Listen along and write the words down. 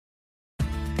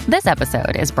This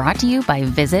episode is brought to you by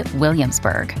Visit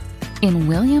Williamsburg. In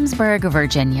Williamsburg,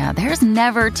 Virginia, there's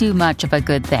never too much of a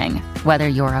good thing. Whether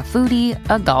you're a foodie,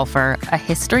 a golfer, a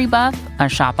history buff, a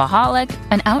shopaholic,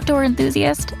 an outdoor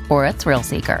enthusiast, or a thrill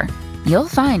seeker, you'll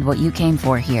find what you came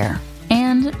for here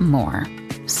and more.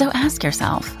 So ask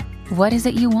yourself, what is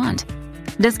it you want?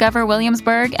 Discover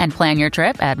Williamsburg and plan your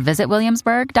trip at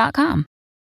visitwilliamsburg.com.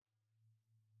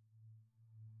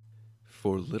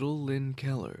 For little Lynn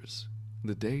Kellers,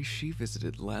 the day she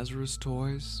visited Lazarus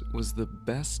Toys was the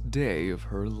best day of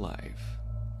her life.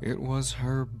 It was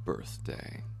her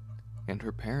birthday, and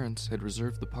her parents had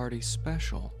reserved the party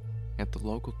special at the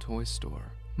local toy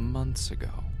store months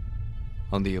ago.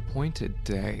 On the appointed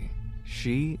day,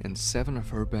 she and 7 of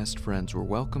her best friends were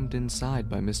welcomed inside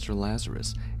by Mr.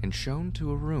 Lazarus and shown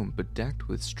to a room bedecked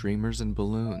with streamers and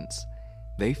balloons.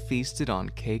 They feasted on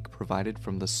cake provided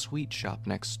from the sweet shop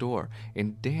next door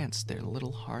and danced their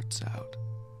little hearts out.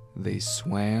 They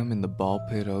swam in the ball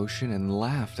pit ocean and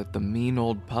laughed at the mean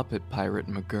old puppet pirate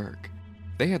McGurk.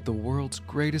 They had the world's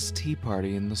greatest tea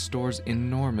party in the store's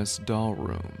enormous doll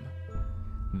room.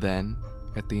 Then,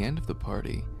 at the end of the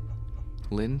party,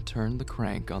 Lynn turned the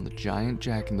crank on the giant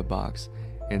Jack-in-the-Box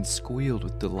and squealed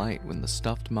with delight when the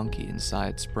stuffed monkey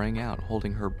inside sprang out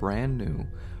holding her brand new,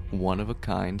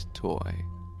 one-of-a-kind toy.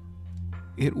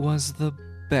 It was the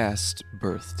best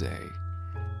birthday,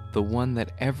 the one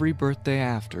that every birthday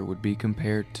after would be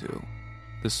compared to,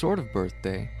 the sort of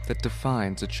birthday that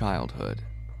defines a childhood.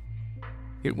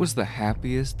 It was the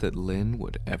happiest that Lynn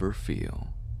would ever feel,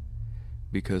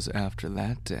 because after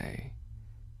that day,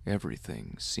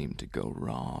 everything seemed to go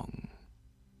wrong.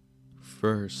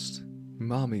 First,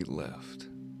 Mommy left.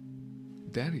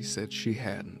 Daddy said she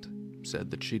hadn't,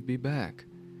 said that she'd be back,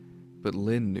 but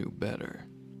Lynn knew better.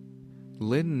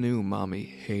 Lynn knew Mommy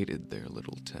hated their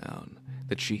little town,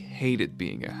 that she hated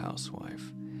being a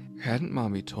housewife. Hadn't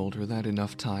Mommy told her that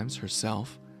enough times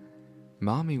herself?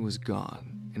 Mommy was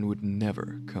gone and would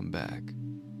never come back.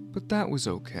 But that was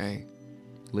okay.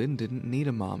 Lynn didn't need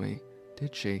a mommy,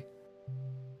 did she?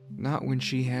 Not when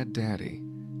she had Daddy.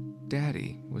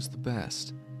 Daddy was the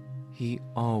best. He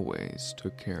always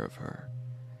took care of her.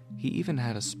 He even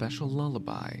had a special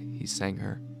lullaby he sang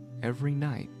her every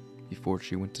night before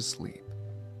she went to sleep.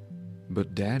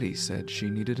 But Daddy said she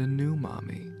needed a new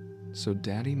mommy, so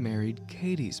Daddy married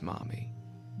Katie's mommy.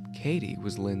 Katie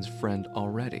was Lynn's friend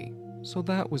already, so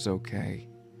that was okay.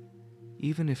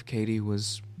 Even if Katie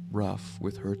was rough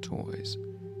with her toys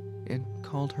and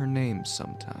called her names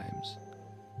sometimes.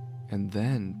 And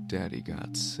then Daddy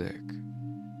got sick,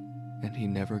 and he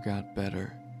never got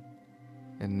better.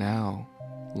 And now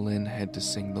Lynn had to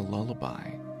sing the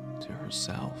lullaby to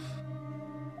herself.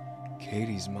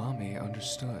 Katie's mommy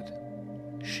understood.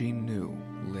 She knew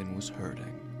Lynn was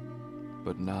hurting,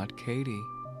 but not Katie.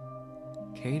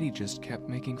 Katie just kept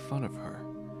making fun of her.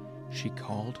 She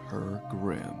called her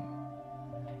Grim.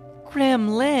 "Grim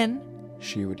Lynn,"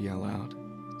 she would yell out.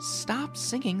 "stop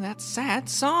singing that sad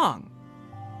song."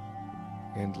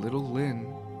 And little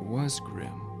Lynn was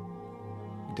grim.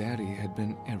 Daddy had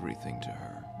been everything to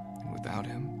her, and without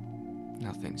him,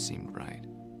 nothing seemed right.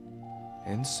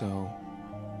 And so,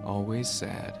 always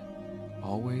sad,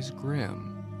 always grim,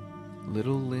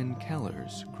 little Lynn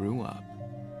Kellers grew up.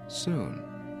 Soon,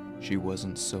 she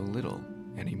wasn't so little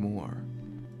anymore,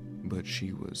 but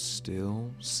she was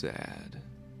still sad.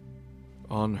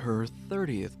 On her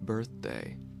 30th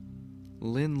birthday,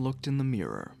 Lynn looked in the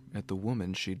mirror at the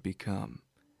woman she'd become.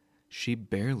 She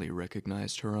barely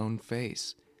recognized her own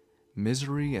face.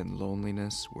 Misery and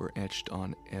loneliness were etched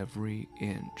on every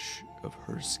inch of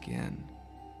her skin.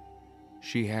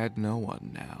 She had no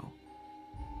one now.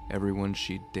 Everyone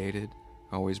she'd dated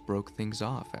always broke things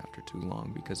off after too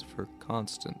long because of her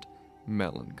constant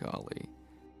melancholy.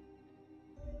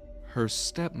 Her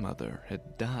stepmother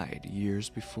had died years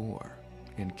before,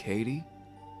 and Katie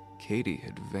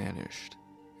had vanished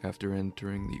after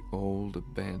entering the old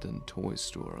abandoned toy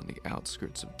store on the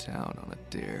outskirts of town on a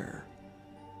dare.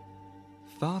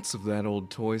 Thoughts of that old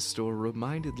toy store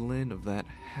reminded Lynn of that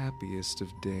happiest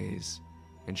of days,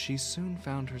 and she soon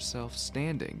found herself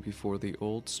standing before the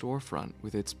old storefront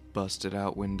with its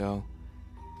busted-out window.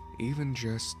 Even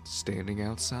just standing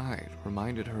outside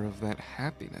reminded her of that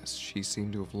happiness she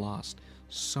seemed to have lost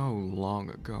so long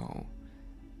ago.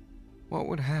 What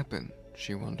would happen,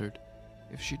 she wondered,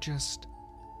 if she just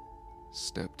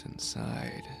stepped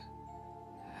inside?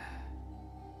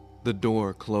 The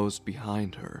door closed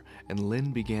behind her, and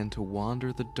Lynn began to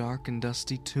wander the dark and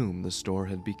dusty tomb the store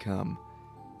had become.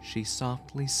 She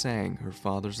softly sang her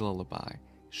father's lullaby as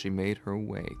she made her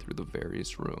way through the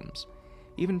various rooms,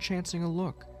 even chancing a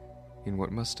look in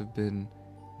what must have been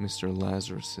Mr.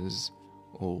 Lazarus's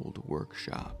old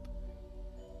workshop.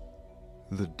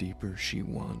 The deeper she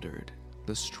wandered,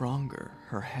 the stronger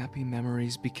her happy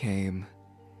memories became.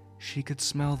 She could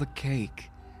smell the cake,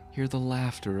 hear the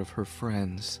laughter of her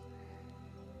friends.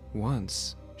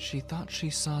 Once, she thought she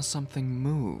saw something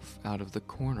move out of the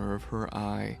corner of her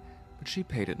eye, but she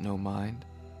paid it no mind.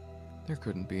 There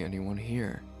couldn't be anyone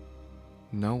here.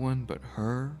 No one but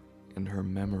her and her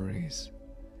memories.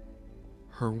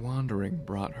 Her wandering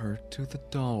brought her to the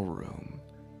doll room,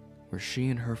 where she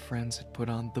and her friends had put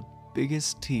on the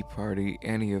biggest tea party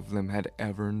any of them had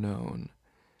ever known.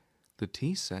 The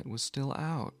tea set was still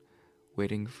out,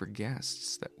 waiting for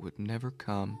guests that would never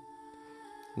come.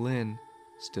 Lynn,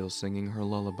 still singing her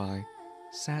lullaby,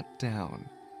 sat down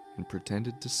and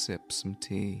pretended to sip some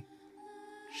tea.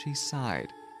 She sighed,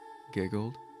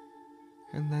 giggled,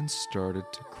 and then started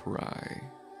to cry.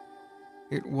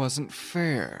 It wasn't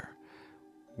fair.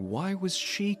 Why was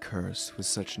she cursed with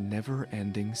such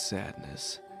never-ending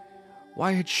sadness?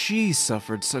 Why had she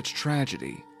suffered such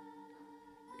tragedy?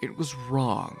 It was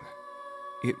wrong.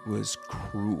 It was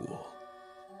cruel.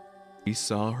 He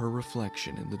saw her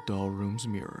reflection in the doll room's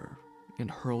mirror and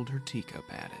hurled her teacup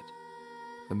at it.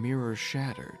 The mirror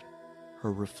shattered.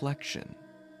 Her reflection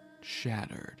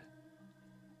shattered.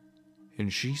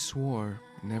 And she swore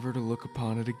never to look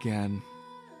upon it again.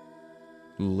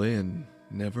 Lynn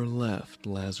never left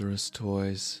Lazarus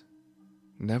Toys,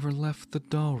 never left the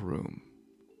doll room.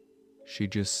 She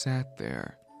just sat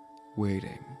there,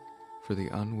 waiting for the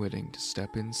unwitting to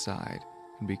step inside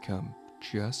and become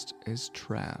just as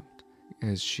trapped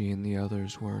as she and the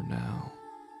others were now.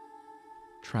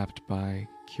 Trapped by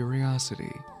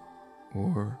curiosity,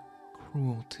 or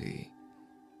cruelty,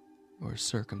 or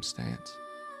circumstance.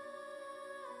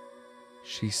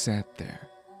 She sat there,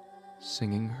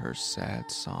 singing her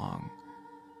sad song,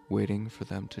 waiting for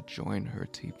them to join her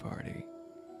tea party,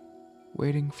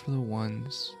 waiting for the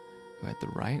ones who had the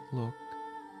right look,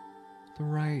 the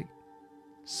right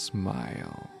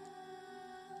smile.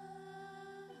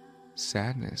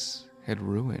 Sadness had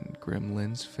ruined Grim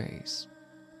Lynn's face,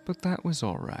 but that was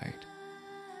all right.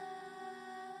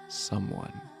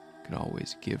 Someone could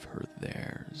always give her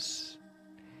theirs.